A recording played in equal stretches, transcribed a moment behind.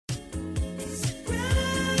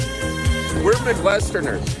We're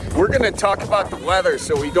Midwesterners. We're going to talk about the weather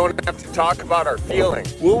so we don't have to talk about our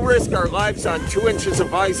feelings. We'll risk our lives on 2 inches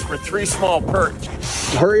of ice for 3 small perch.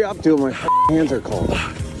 Hurry up, dude. My hands are cold.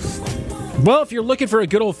 Well, if you're looking for a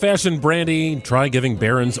good old-fashioned brandy, try giving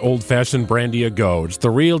Berens old-fashioned brandy a go. It's the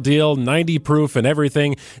real deal, 90 proof and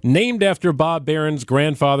everything, named after Bob Berens,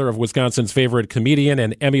 grandfather of Wisconsin's favorite comedian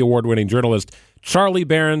and Emmy Award-winning journalist, Charlie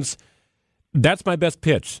Berens. That's my best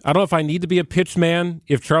pitch. I don't know if I need to be a pitch man.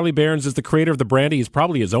 If Charlie Berens is the creator of the brandy, he's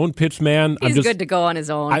probably his own pitch man. He's good to go on his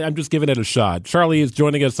own. I'm just giving it a shot. Charlie is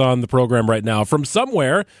joining us on the program right now from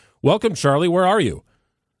somewhere. Welcome, Charlie. Where are you?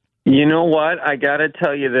 You know what? I got to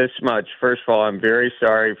tell you this much. First of all, I'm very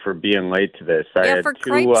sorry for being late to this. For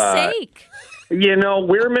Christ's sake. You know,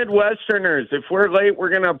 we're Midwesterners. If we're late, we're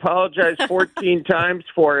going to apologize 14 times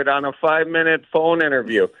for it on a 5-minute phone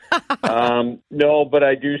interview. No, but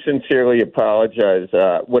I do sincerely apologize.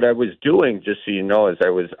 What I was doing, just so you know, is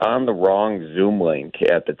I was on the wrong Zoom link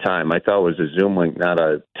at the time. I thought it was a Zoom link, not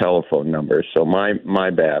a telephone number. So my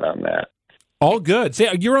bad on that. All good.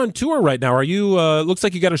 Say, you're on tour right now. Are you? Looks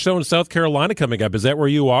like you got a show in South Carolina coming up. Is that where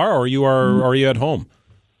you are, or are you at home?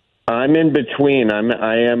 I'm in between.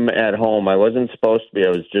 I am at home. I wasn't supposed to be. I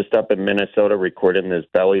was just up in Minnesota recording this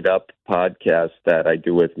Bellied Up podcast that I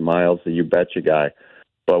do with Miles, the You Betcha guy.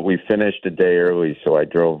 But we finished a day early, so I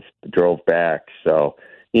drove back. So,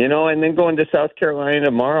 and then going to South Carolina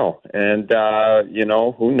tomorrow. And,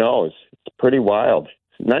 who knows? It's pretty wild.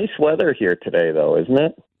 It's nice weather here today, though, isn't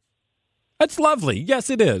it? That's lovely. Yes,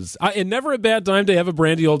 it is. And never a bad time to have a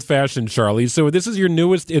brandy old-fashioned, Charlie. So this is your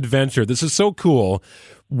newest adventure. This is so cool.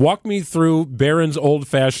 Walk me through Berens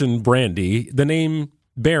old-fashioned brandy. The name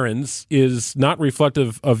Berens is not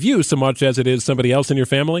reflective of you so much as it is somebody else in your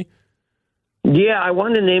family? Yeah, I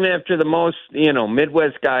wanted to name it after the most,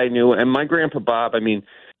 Midwest guy I knew. And my grandpa Bob,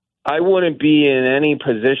 I wouldn't be in any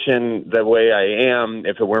position the way I am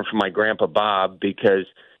if it weren't for my grandpa Bob because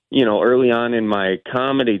 – early on in my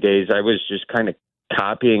comedy days, I was just kind of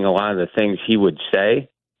copying a lot of the things he would say,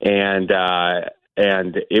 and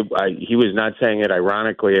he was not saying it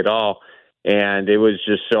ironically at all, and it was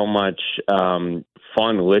just so much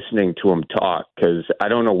fun listening to him talk because I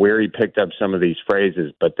don't know where he picked up some of these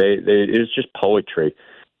phrases, but it was just poetry,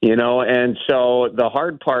 and so the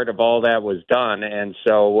hard part of all that was done, and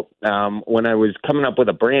so when I was coming up with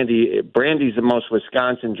a brandy's the most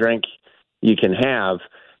Wisconsin drink you can have.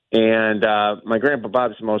 And my grandpa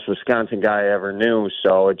Bob's the most Wisconsin guy I ever knew,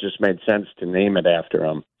 so it just made sense to name it after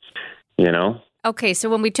him, Okay, so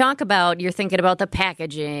when we talk about, you're thinking about the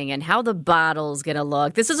packaging and how the bottle's going to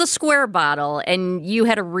look. This is a square bottle, and you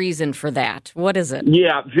had a reason for that. What is it?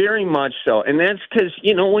 Yeah, very much so. And that's because,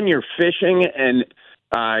 when you're fishing and,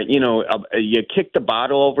 you kick the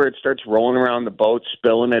bottle over, it starts rolling around the boat,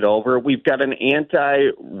 spilling it over. We've got an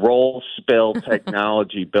anti-roll spill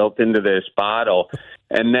technology built into this bottle.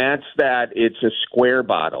 And that's that it's a square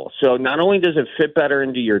bottle. So not only does it fit better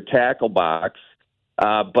into your tackle box,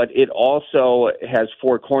 but it also has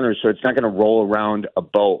 4 corners, so it's not going to roll around a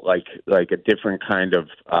boat like a different kind of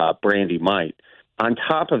brandy might. On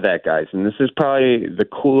top of that, guys, and this is probably the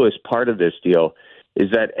coolest part of this deal,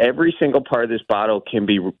 is that every single part of this bottle can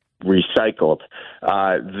be recycled.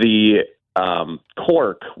 The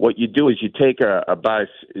cork, what you do is you take about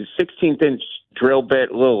a 16th-inch drill bit,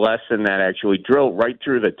 a little less than that actually, drill right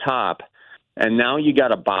through the top, and now you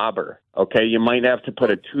got a bobber, okay? You might have to put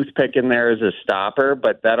a toothpick in there as a stopper,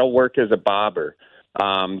 but that'll work as a bobber.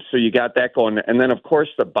 So you got that going. And then, of course,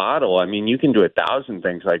 the bottle, you can do 1,000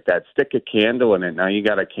 things like that. Stick a candle in it. Now you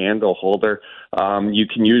got a candle holder. You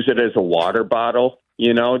can use it as a water bottle,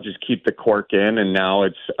 just keep the cork in, and now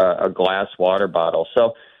it's a glass water bottle.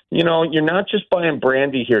 So, you're not just buying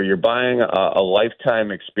brandy here. You're buying a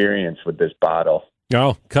lifetime experience with this bottle.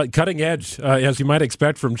 Oh, cutting edge, as you might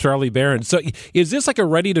expect from Charlie Berens. So is this like a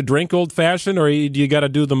ready-to-drink old-fashioned, or do you got to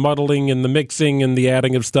do the muddling and the mixing and the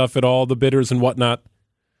adding of stuff at all, the bitters and whatnot?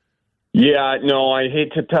 Yeah, no, I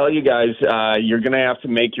hate to tell you guys, you're going to have to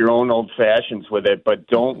make your own old-fashions with it, but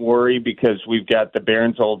don't worry because we've got the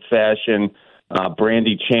Berens old-fashioned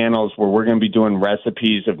brandy channels where we're going to be doing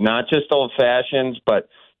recipes of not just old-fashions, but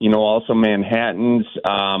also Manhattans,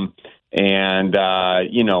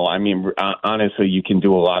 honestly, you can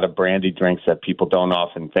do a lot of brandy drinks that people don't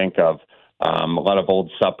often think of. A lot of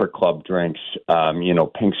old supper club drinks,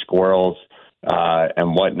 pink squirrels,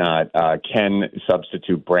 and whatnot, can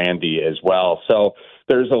substitute brandy as well. So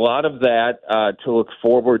there's a lot of that to look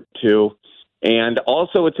forward to. And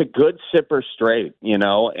also, it's a good sipper straight, and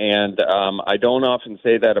I don't often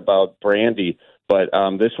say that about brandy. But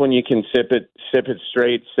this one you can sip it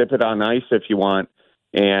straight, sip it on ice if you want,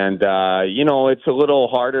 And, it's a little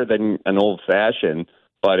harder than an old-fashioned,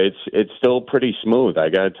 but it's still pretty smooth. I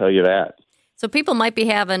got to tell you that. So people might be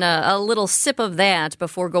having a little sip of that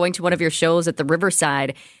before going to one of your shows at the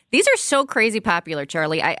Riverside. These are so crazy popular,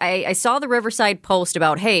 Charlie. I saw the Riverside post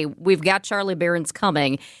about, hey, we've got Charlie Berens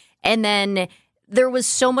coming. And then there was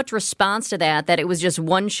so much response to that it was just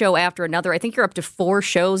one show after another. I think you're up to 4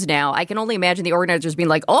 shows now. I can only imagine the organizers being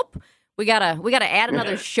like, oh, we gotta add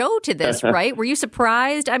another show to this, right? Were you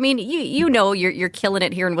surprised? I mean, you're killing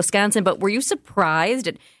it here in Wisconsin, but were you surprised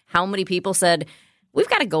at how many people said, we've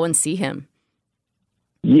got to go and see him?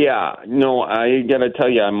 Yeah, no, I got to tell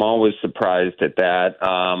you, I'm always surprised at that.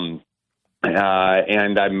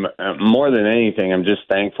 And I'm more than anything, I'm just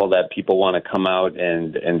thankful that people want to come out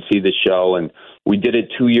and see the show. And we did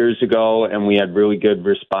it 2 years ago, and we had really good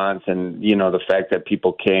response. And, the fact that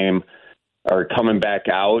people are coming back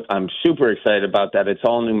out, I'm super excited about that. It's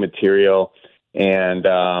all new material. And,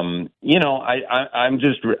 I'm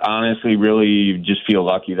just honestly really just feel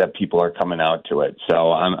lucky that people are coming out to it.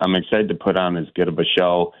 So I'm excited to put on as good of a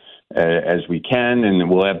show as we can. And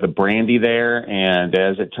we'll have the Brandy there. And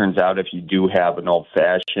as it turns out, if you do have an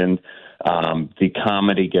old-fashioned, the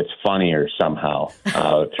comedy gets funnier somehow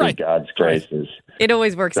through Right. God's graces. It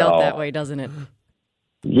always works out that way, doesn't it?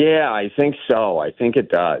 Yeah, I think so. I think it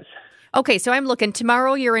does. Okay, so I'm looking.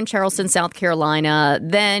 Tomorrow you're in Charleston, South Carolina.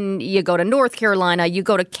 Then you go to North Carolina. You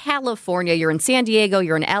go to California. You're in San Diego.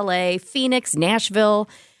 You're in L.A., Phoenix, Nashville,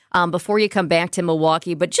 before you come back to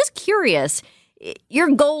Milwaukee. But just curious,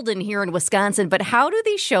 you're golden here in Wisconsin, but how do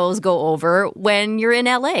these shows go over when you're in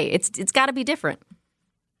L.A.? It's got to be different.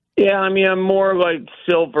 Yeah, I mean, I'm more like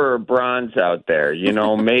silver or bronze out there,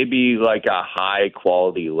 maybe like a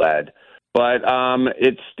high-quality lead. But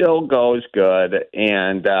it still goes good.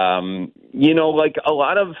 And, like a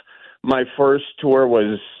lot of my first tour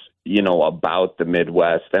was, about the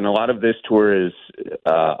Midwest. And a lot of this tour is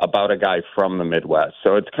about a guy from the Midwest.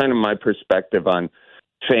 So it's kind of my perspective on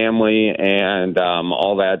family and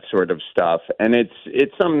all that sort of stuff. And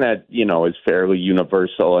it's something that, is fairly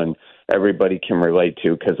universal and everybody can relate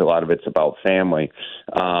to because a lot of it's about family.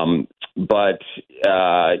 But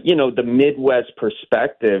the Midwest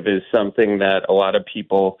perspective is something that a lot of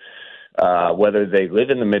people, whether they live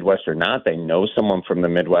in the Midwest or not, they know someone from the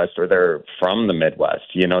Midwest or they're from the Midwest.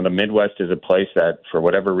 The Midwest is a place that, for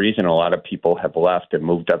whatever reason, a lot of people have left and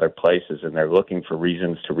moved to other places, and they're looking for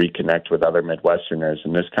reasons to reconnect with other Midwesterners,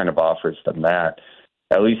 and this kind of offers them that.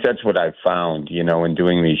 At least that's what I've found, in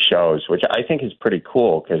doing these shows, which I think is pretty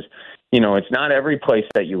cool because it's not every place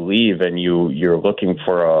that you leave and you're looking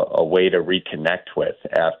for a way to reconnect with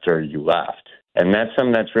after you left. And that's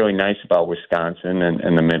something that's really nice about Wisconsin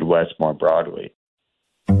and the Midwest more broadly.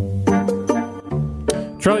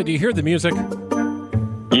 Charlie, do you hear the music?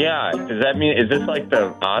 Yeah. Does that mean, is this like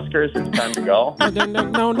the Oscars? It's time to go?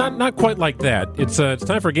 No, not quite like that. It's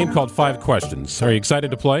time for a game called 5 Questions. Are you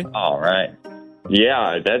excited to play? All right.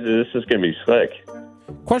 Yeah, this is going to be slick.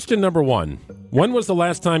 Question number 1. When was the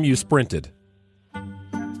last time you sprinted?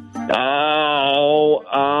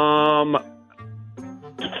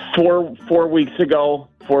 4 weeks ago.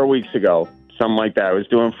 4 weeks ago. Something like that. I was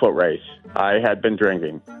doing a foot race. I had been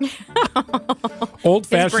drinking.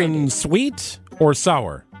 Old-fashioned sweet or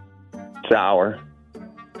sour? Sour.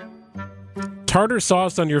 Tartar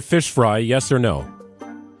sauce on your fish fry, yes or no?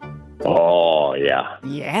 Oh, yeah.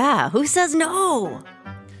 Yeah, who says no?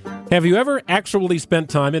 Have you ever actually spent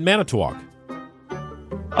time in Manitowoc?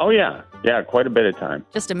 Oh, yeah. Yeah, quite a bit of time.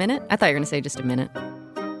 Just a minute? I thought you were going to say just a minute.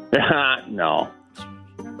 No.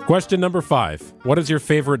 Question number 5. What is your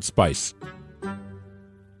favorite spice?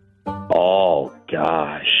 Oh,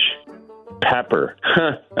 gosh. Pepper.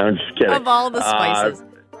 I'm just kidding. Of all the spices.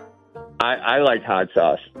 I like hot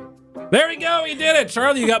sauce. There we go. You did it.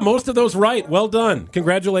 Charlie, you got most of those right. Well done.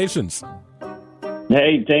 Congratulations.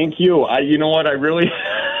 Hey, thank you. You know what? I really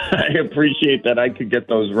I appreciate that I could get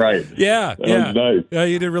those right. Yeah. That was nice. Yeah,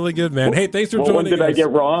 you did really good, man. Hey, thanks for joining us. What did I get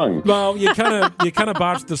wrong? Well, you kind of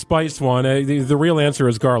botched the spice one. The real answer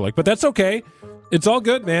is garlic, but that's okay. It's all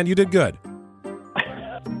good, man. You did good.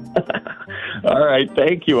 All right,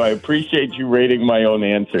 thank you. I appreciate you rating my own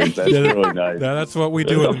answers. That's really nice. That's what we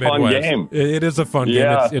do in the Midwest. It's a fun game. It is a fun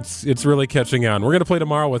game. It's really catching on. We're going to play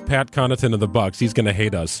tomorrow with Pat Connaughton of the Bucks. He's going to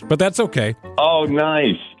hate us, but that's okay. Oh,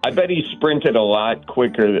 nice. I bet he sprinted a lot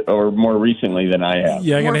quicker or more recently than I have.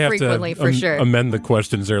 Yeah, I'm more going to have frequently, to for sure. amend the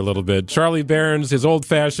questions there a little bit. Charlie Berens, his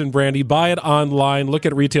old-fashioned brandy. Buy it online. Look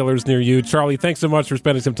at retailers near you. Charlie, thanks so much for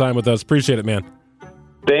spending some time with us. Appreciate it, man.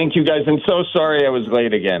 Thank you, guys. And so sorry I was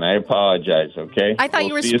late again. I apologize, okay? I thought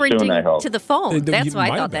you were sprinting to the phone. That's why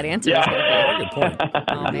I thought that answer was going to be. Good point.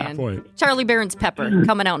 Oh, man. Good point. Charlie Berens Pepper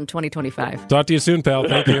coming out in 2025. Talk to you soon, pal.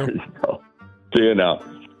 Thank you. See you now.